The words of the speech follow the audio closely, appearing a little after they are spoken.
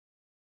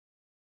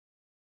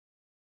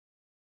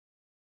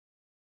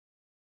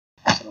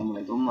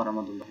Assalamualaikum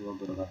warahmatullahi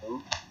wabarakatuh.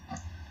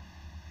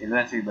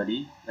 Hello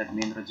everybody, let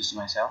me introduce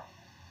myself.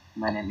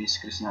 My name is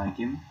Krisna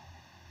Hakim.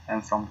 I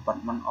am from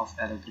Department of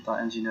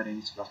Electrical Engineering,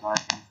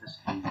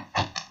 University.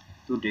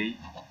 Today,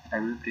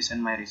 I will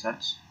present my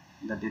research.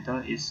 The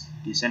title is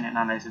Design and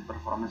Analysis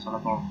Performance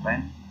Solar Power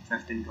Plant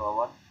 15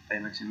 kW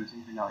by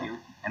maximizing final yield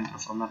and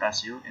performance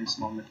ratio in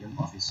small medium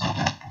office.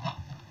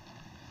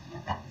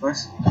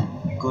 First,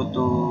 go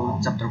to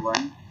chapter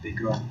 1,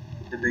 background.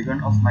 The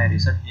background of my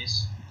research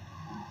is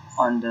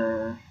on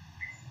the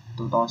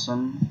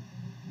 2025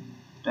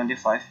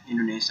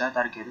 Indonesia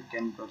target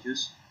can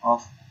produce of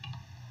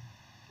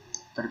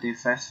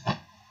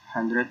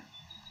 3500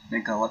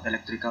 megawatt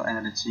electrical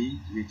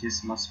energy, which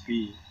must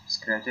be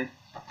created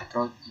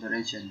throughout the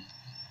region.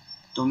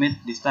 To meet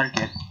this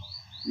target,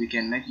 we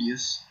can make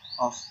use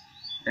of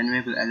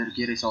renewable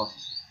energy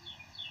resources.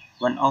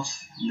 One of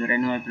the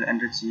renewable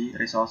energy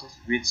resources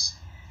which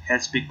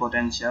has big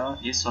potential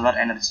is solar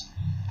energy,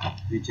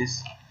 which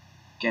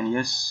can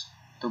use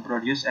to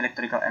produce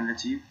electrical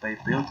energy by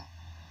build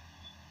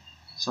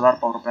solar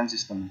power plant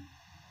system.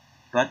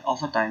 But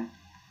over time,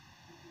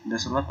 the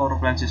solar power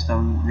plant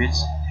system which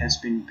has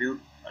been built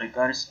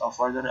requires a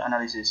further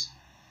analysis,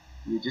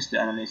 which is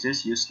the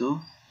analysis used to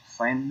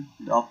find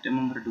the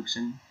optimum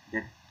reduction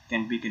that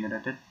can be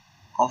generated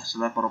of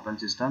solar power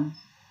plant system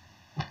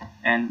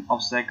and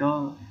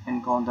obstacle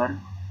encountered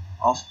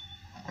of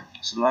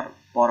solar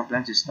power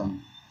plant system.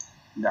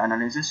 The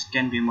analysis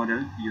can be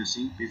modeled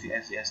using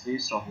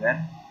PVSCSD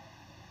software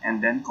and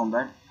then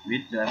combined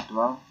with the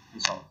actual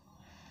result.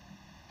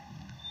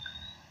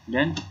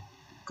 Then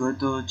go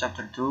to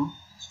chapter 2,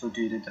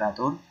 study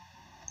literature.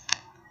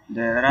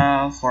 There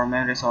are 4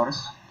 main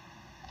resources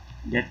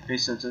that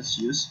researchers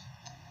use,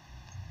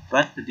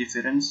 but the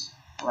difference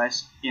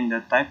lies in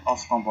the type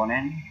of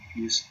component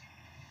used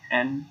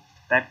and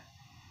type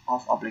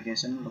of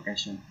application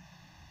location.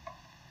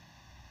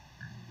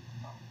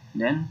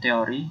 Then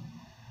theory.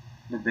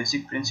 The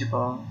basic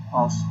principle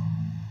of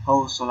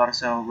how solar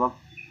cell work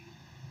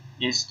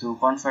is to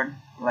convert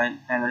light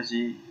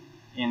energy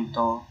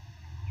into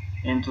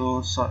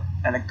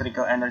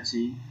electrical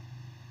energy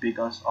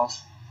because of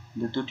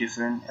the two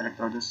different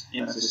electrodes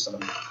in the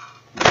system.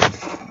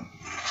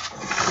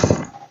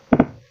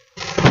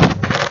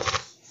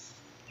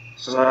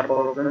 Solar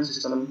power plant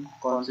system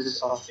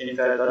consists of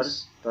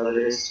inverters,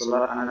 batteries,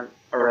 solar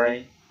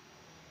array,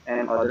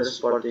 and other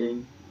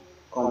supporting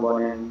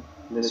components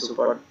that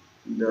support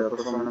the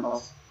performance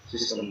of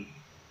system.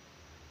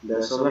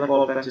 The solar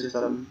power plant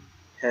system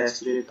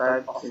has 3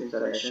 types of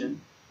installation,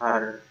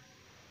 are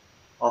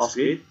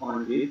off-grid,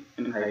 on-grid,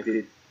 and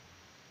hybrid.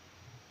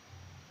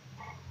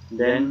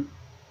 Then,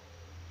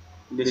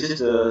 this is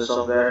the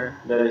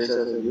software that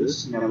researchers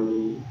use,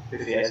 namely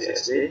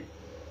PVSCSD.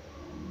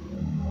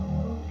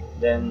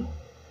 Then,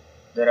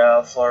 there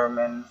are 4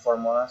 main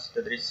formulas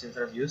that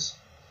researchers use,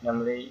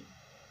 namely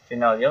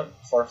final yield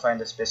for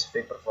find the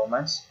specific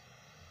performance,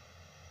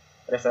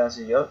 reference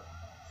yield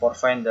for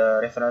find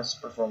the reference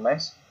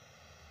performance,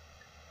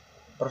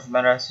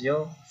 performance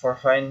ratio for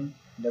find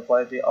the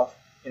quality of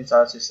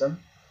installed system,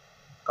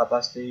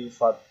 capacity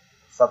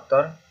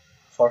factor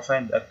for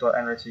find the actual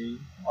energy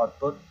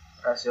output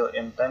ratio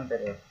in time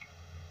period.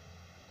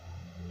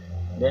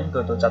 Then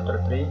go to chapter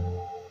 3.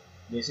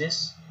 This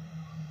is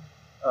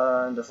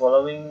the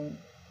following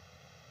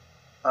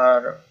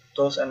are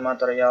tools and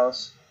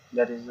materials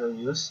that is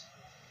used.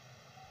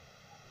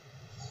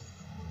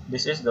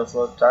 This is the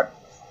flow chart.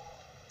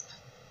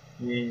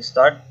 We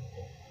start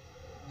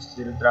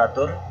the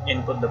literature,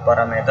 input the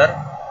parameter,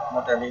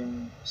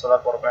 modeling solar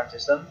power plant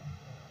system,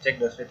 check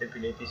the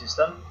suitability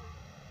system,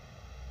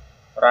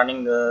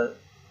 running the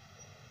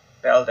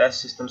PLTS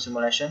system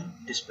simulation,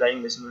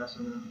 displaying the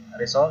simulation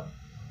result,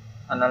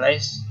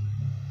 analyze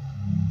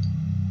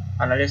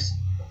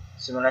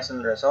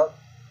simulation result,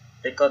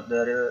 record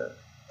the real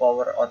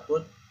power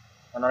output,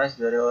 analyze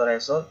the real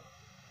result,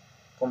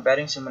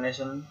 comparing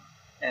simulation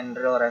and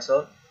real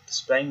result,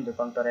 displaying the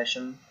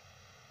comparison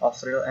of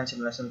real and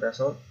simulation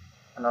result,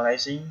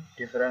 analyzing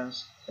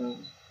difference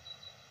in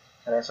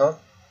result,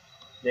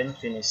 then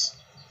finish.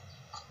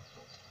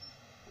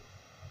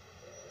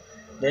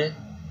 Then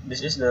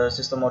this is the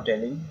system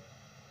modeling.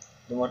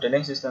 The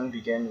modeling system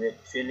began with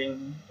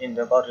filling in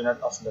the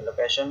coordinate of the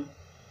location,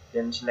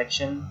 then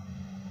selecting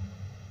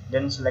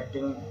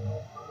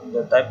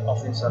the type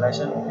of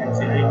installation and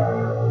filling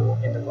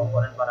in the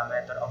component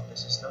parameter of the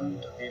system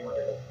to be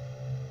modeled.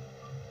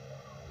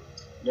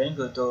 Then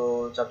go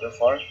to chapter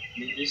 4.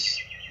 This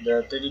is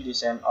the 3D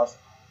design of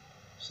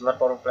solar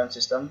power plant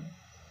system,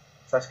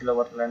 5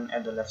 kW line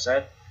at the left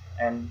side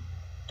and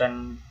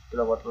 10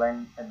 kW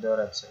line at the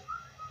right side.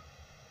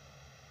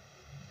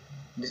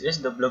 This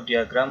is the block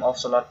diagram of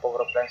solar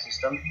power plant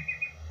system,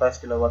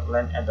 5 kW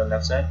line at the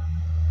left side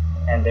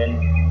and then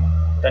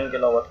 10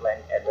 kW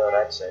line at the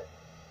right side.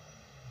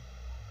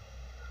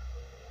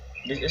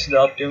 This is the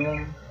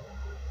optimum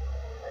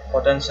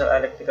potential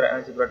electrical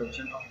energy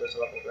production of the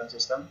solar power plant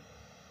system,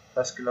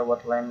 5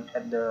 kW line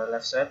at the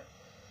left side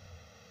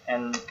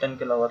and 10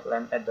 kW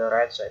line at the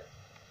right side.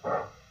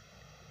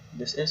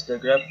 This is the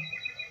graph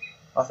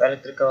of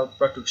electrical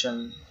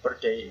production per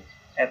day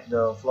at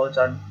the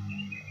flowchart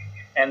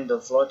and the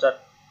flowchart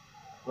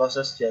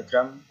losses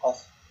diagram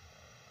of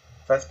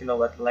 5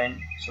 kilowatt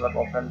line solar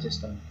power plant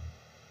system.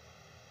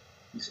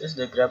 This is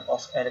the graph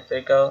of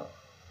electrical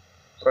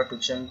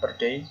production per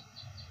day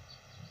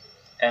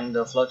and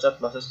the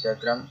flowchart losses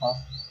diagram of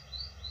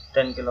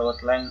 10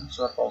 kilowatt line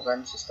solar power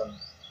plant system.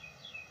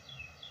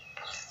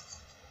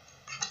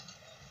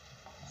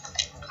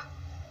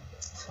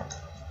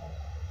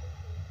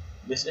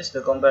 This is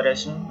the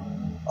comparison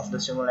of the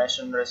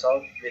simulation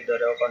result with the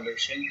real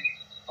condition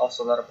of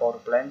solar power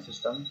plant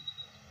system.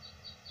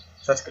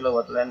 5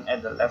 kilowatt line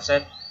at the left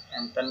side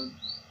and 10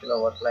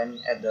 kilowatt line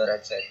at the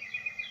right side.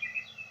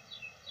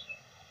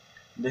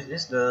 This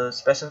is the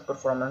special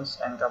performance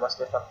and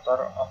capacity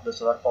factor of the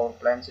solar power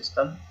plant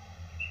system.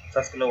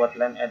 5 kilowatt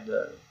line at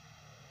the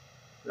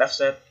left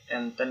side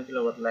and 10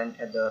 kilowatt line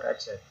at the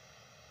right side.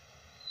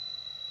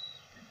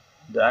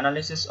 The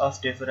analysis of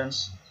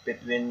difference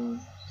between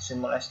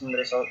simulation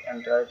result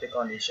and reality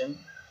condition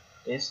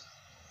is,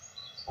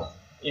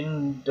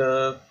 in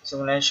the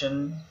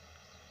simulation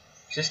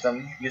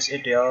system use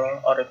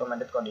ideal or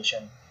recommended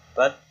condition,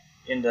 but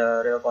in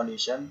the real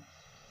condition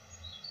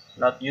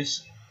not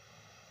use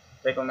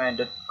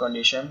recommended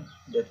condition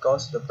that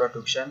cause the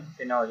production,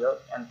 final yield,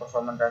 and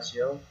performance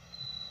ratio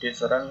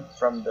different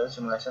from the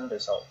simulation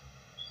result.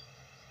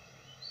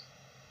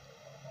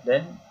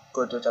 Then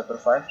go to chapter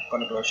 5,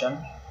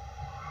 conclusion.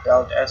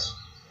 PLTS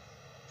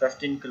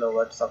 15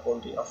 kilowatt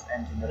Faculty of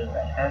Engineering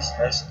NS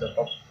has the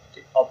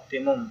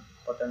optimum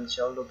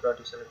potential to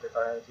produce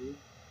electricity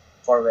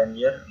for 1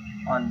 year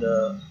on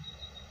the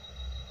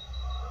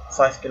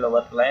 5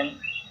 kilowatt line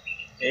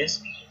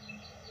is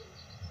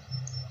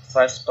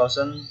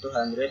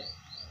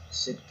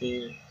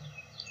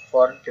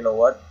 5264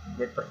 kilowatt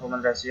with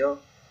performance ratio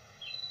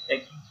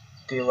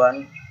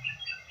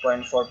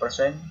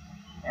 81.4%,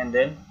 and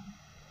then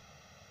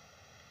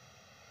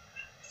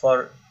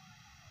for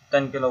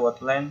 10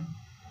 kilowatt line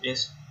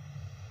is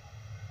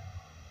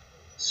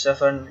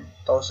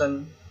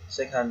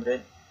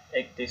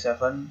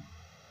 7687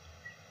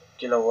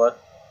 kilowatt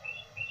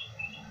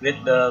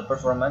with the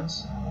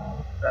performance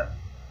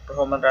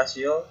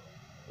ratio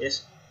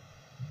is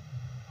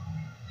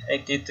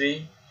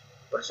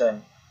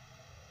 83%.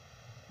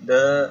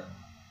 The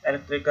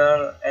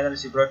electrical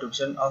energy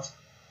production of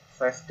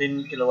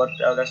 15 kilowatt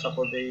PLTS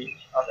Faculty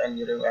of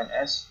Engineering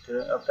NS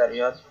during a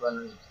period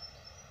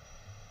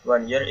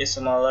 1 year is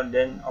smaller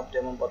than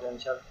optimum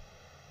potential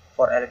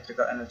for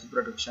electrical energy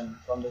production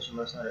from the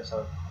simulation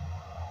result,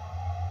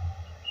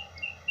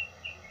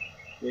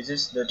 which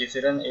is the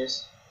difference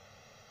is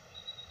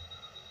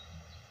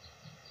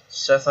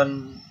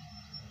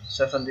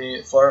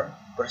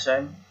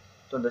 74%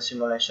 to the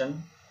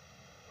simulation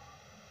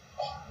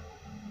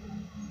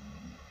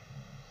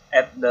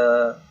at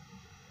the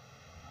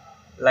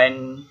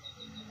line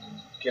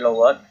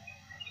kilowatt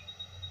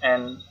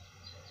and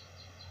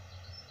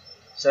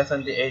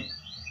 78%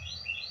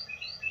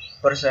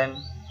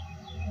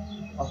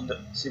 of the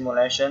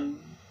simulation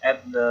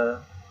at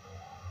the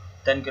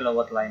 10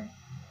 kilowatt line.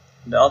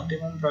 The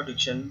optimum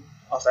production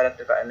of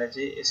electrical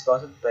energy is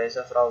caused by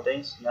several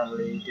things,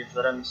 namely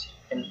difference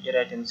in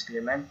irradiance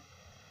climate,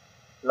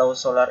 low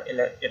solar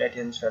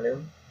irradiance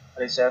value,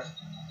 reserved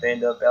by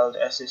the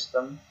PLTS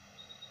system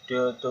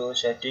due to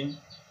shading,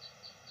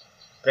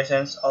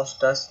 presence of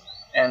dust,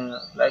 and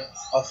lack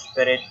of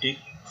periodic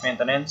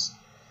maintenance.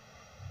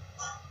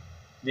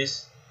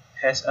 This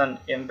has an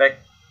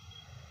impact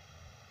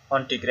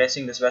on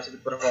decreasing the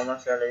specific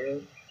performance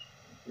value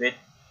with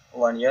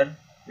 1 year,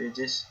 which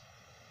is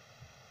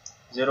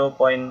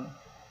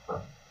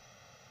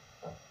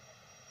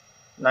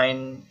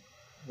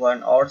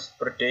 0.91 hours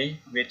per day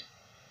with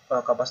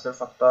a capacitor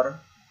factor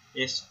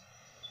is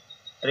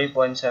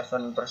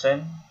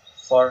 3.7%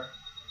 for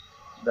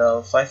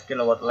the 5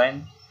 kilowatt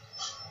line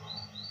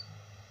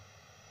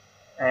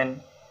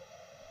and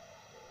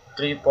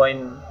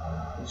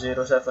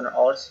 3.07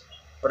 hours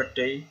per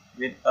day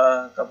with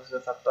a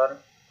capacitor factor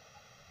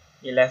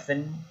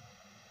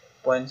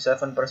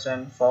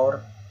 11.7%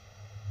 for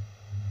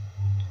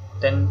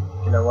 10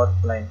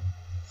 kilowatt line.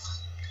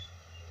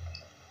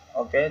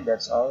 Okay,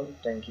 that's all.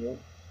 Thank you.